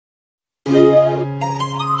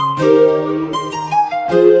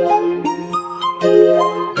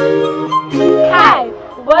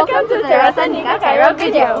TheresaNikkaKyra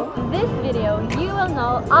video. In this video, you will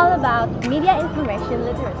know all about media information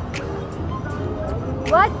literacy.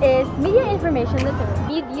 What is media information literacy?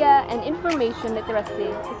 Media and information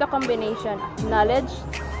literacy is a combination of knowledge,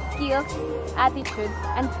 skills, attitudes,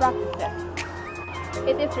 and practices.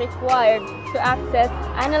 It is required to access,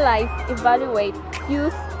 analyze, evaluate,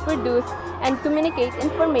 use, produce, and communicate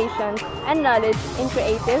information and knowledge in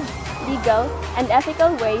creative, legal, and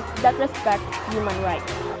ethical ways that respect human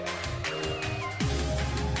rights.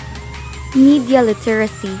 Media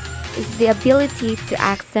literacy is the ability to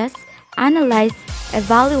access, analyze,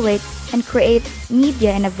 evaluate, and create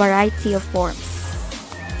media in a variety of forms.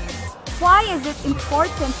 Why is it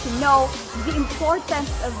important to know the importance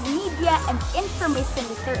of media and information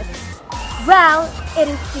literacy? Well, it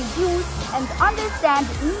is to use and understand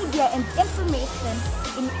media and information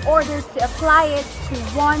in order to apply it to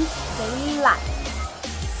one's daily life.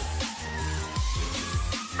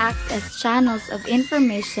 Act as channels of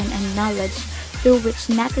information and knowledge through which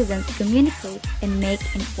netizens communicate and make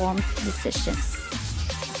informed decisions.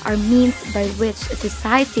 Are means by which a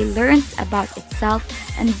society learns about itself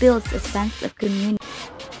and builds a sense of community.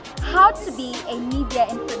 How to be a media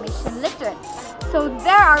information literate? So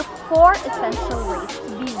there are 4 essential ways to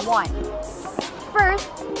be one. First,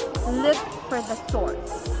 look for the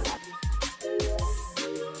source.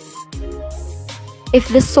 If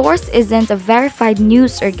the source isn't a verified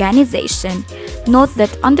news organization, note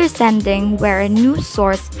that understanding where a news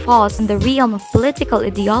source falls in the realm of political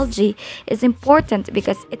ideology is important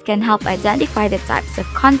because it can help identify the types of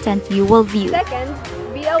content you will view. Second,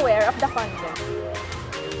 be aware of the content.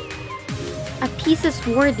 A piece's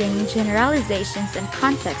wording, generalizations, and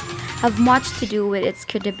context have much to do with its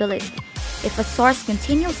credibility. If a source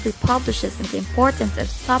continuously publishes on the importance of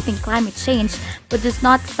stopping climate change but does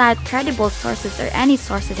not cite credible sources or any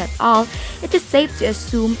sources at all, it is safe to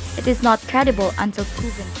assume it is not credible until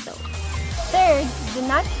proven so. Third, do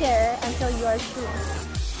not share until you are sure.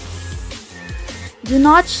 Do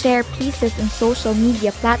not share pieces on social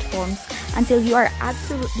media platforms until you are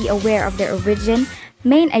absolutely aware of their origin,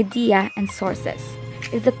 main idea, and sources.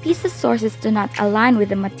 If the piece's sources do not align with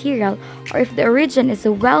the material, or if the origin is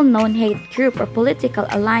a well-known hate group or political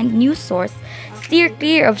aligned news source, steer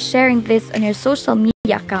clear of sharing this on your social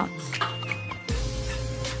media accounts.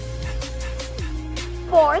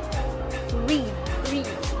 Fourth, read.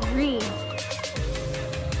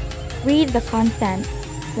 Read the content.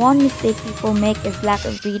 One mistake people make is lack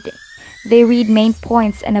of reading. They read main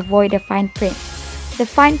points and avoid the fine print. The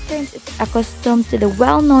fine print is accustomed to the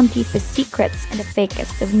well-known deepest secrets and the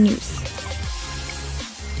fakest of news.